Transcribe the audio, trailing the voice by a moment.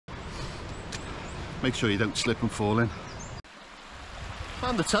Make sure you don't slip and fall in.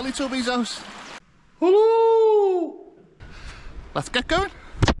 And the Teletubbies house. Hello! Let's get going.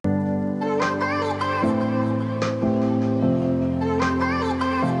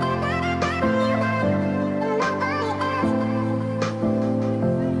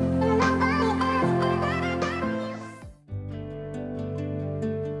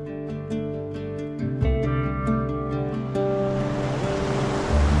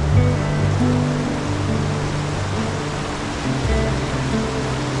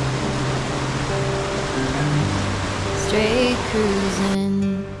 Straight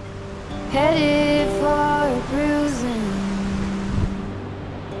cruising, headed for cruising,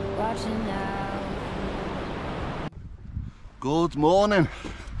 watching out. Good morning.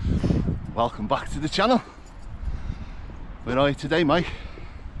 Welcome back to the channel. Where are you today, Mike?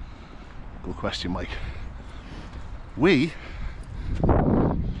 Good question, Mike. We,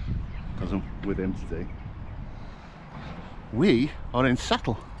 because I'm with him today, we are in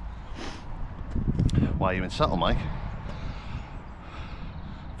Settle. Why are you in Settle, Mike?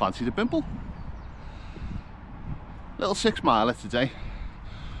 Fancy the pimple? Little 6 miler today.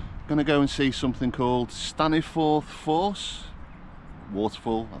 Gonna go and see something called Stainforth Force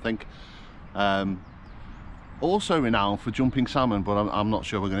waterfall, I think. Also renowned for jumping salmon, but I'm not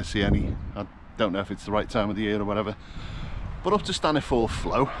sure we're going to see any. I don't know if it's the right time of the year or whatever. But up to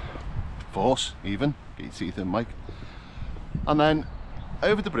Stainforth Force, even get your teeth in, Mike. And then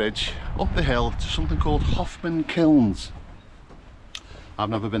over the bridge, up the hill to something called Hoffman Kilns. I've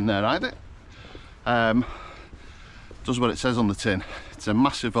never been there either. Does what it says on the tin. It's a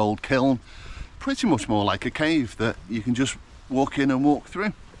massive old kiln, pretty much more like a cave that you can just walk in and walk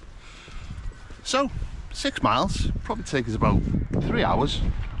through. So 6 miles, probably take us about 3 hours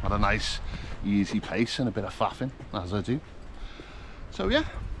at a nice easy pace and a bit of faffing, as I do. So yeah,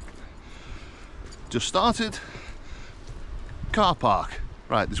 just started. Car park.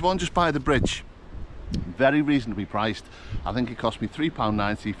 Right, there's one just by the bridge. Very reasonably priced. I think it cost me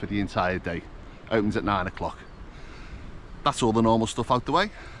 £3.90 for the entire day. Opens at 9 o'clock. That's all the normal stuff out the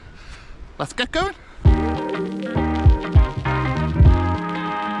way. Let's get going.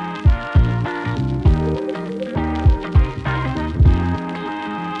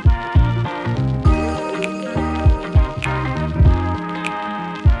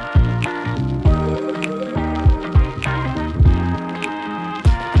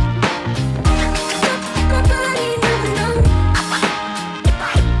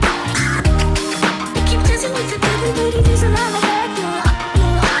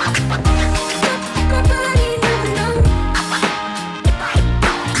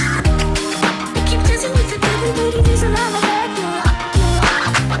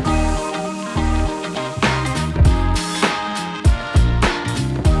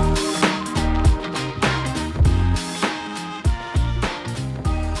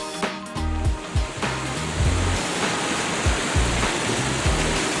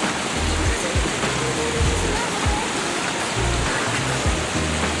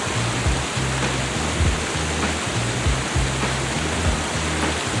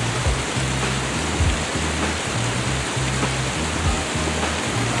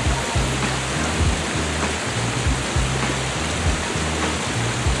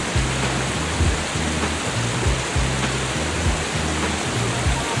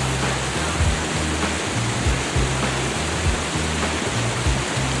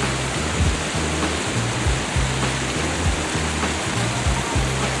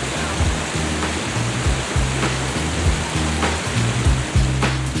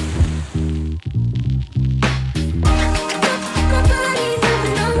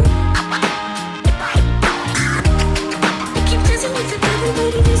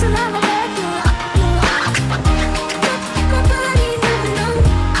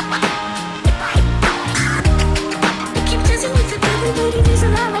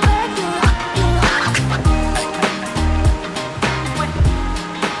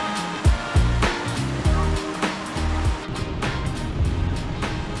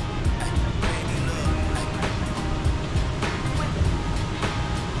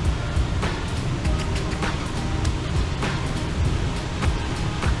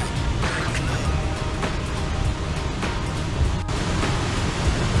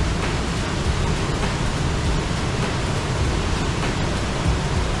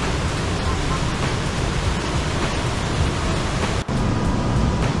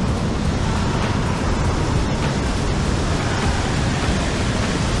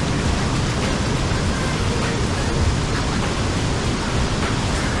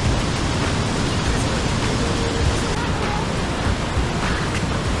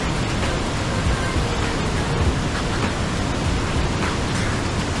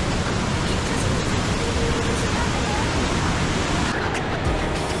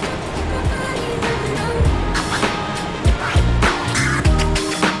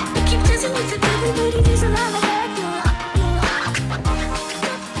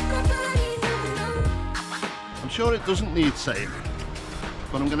 that doesn't need saying,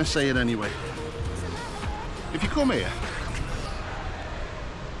 but I'm going to say it anyway. If you come here,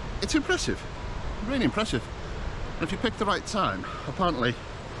 it's impressive, really impressive. And if you pick the right time, apparently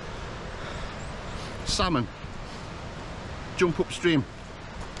salmon jump upstream.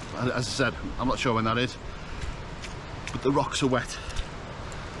 As I said, I'm not sure when that is, but the rocks are wet.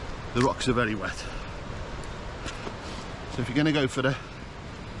 The rocks are very wet. So if you're going to go for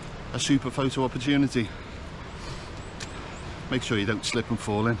a super photo opportunity, make sure you don't slip and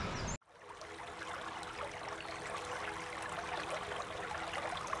fall in.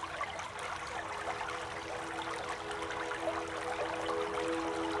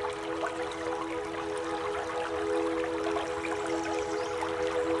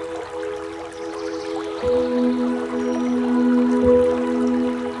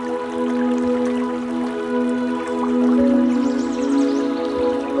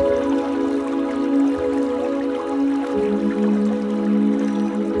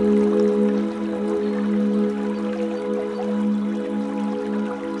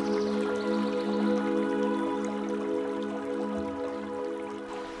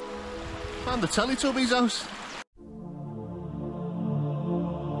 Found the Teletubbies house.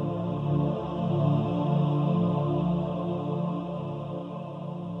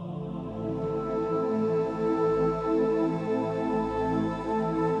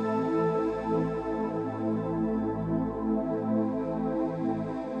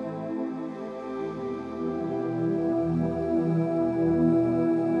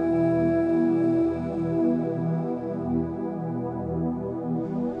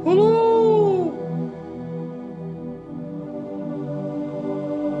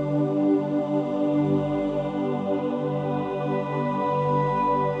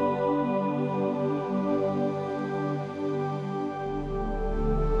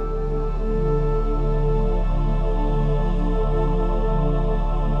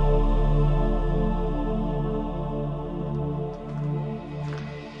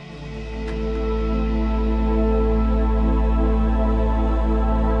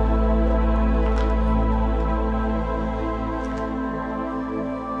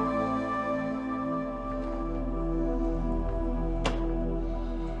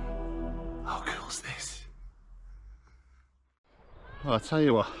 Well, I'll tell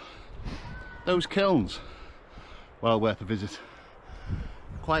you what, those kilns, well worth a visit.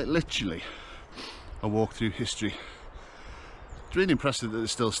 Quite literally a walk through history. It's really impressive that they're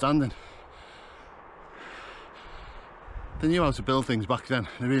still standing. They knew how to build things back then,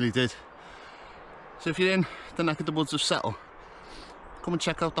 they really did. So if you're in the neck of the woods of Settle, come and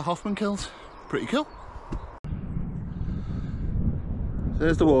check out the Hoffman Kilns. Pretty cool.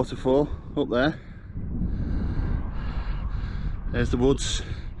 There's the waterfall up there. There's the woods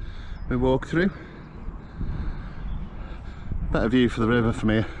we walk through. Better view for the river from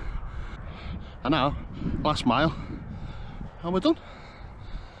here. And now, last mile, and we're done.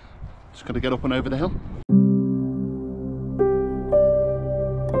 Just got to get up and over the hill.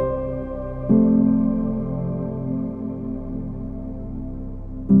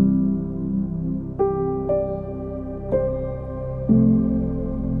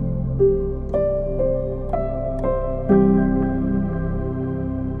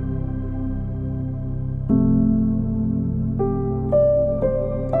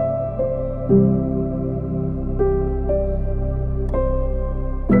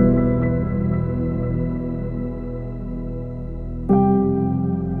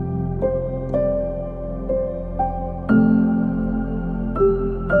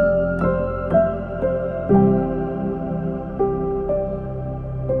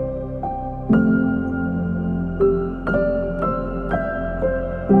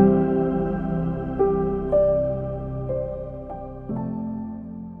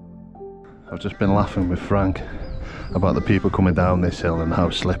 I've just been laughing with Frank about the people coming down this hill and how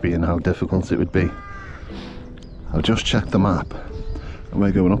slippy and how difficult it would be. I've just checked the map and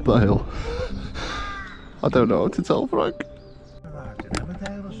we're going up that hill. I don't know what to tell Frank.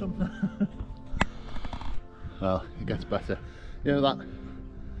 Or something. Well, it gets better. You know that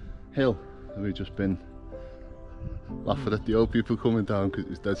hill that we've just been laughing at the old people coming down because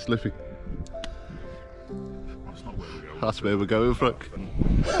it's dead slippy? That's not where we're going. That's where we're going, Frank.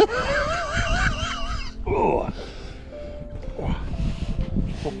 Oh.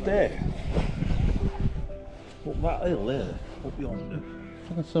 Up there. Up that hill there. Up yonder.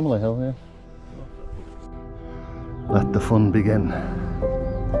 It's a similar hill here. Let the fun begin.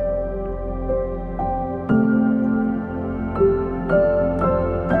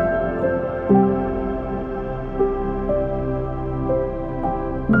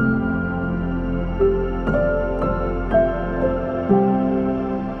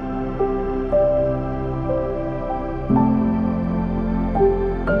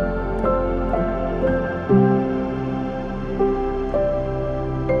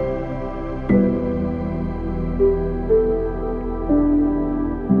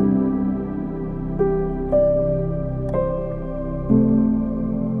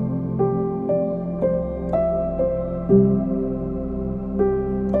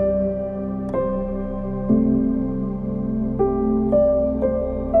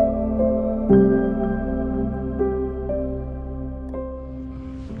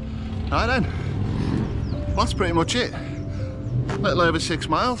 Right then, well, that's pretty much it. Little over 6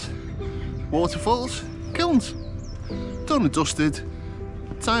 miles, waterfalls, kilns. Done and dusted,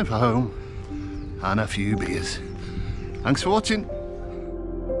 time for home and a few beers. Thanks for watching.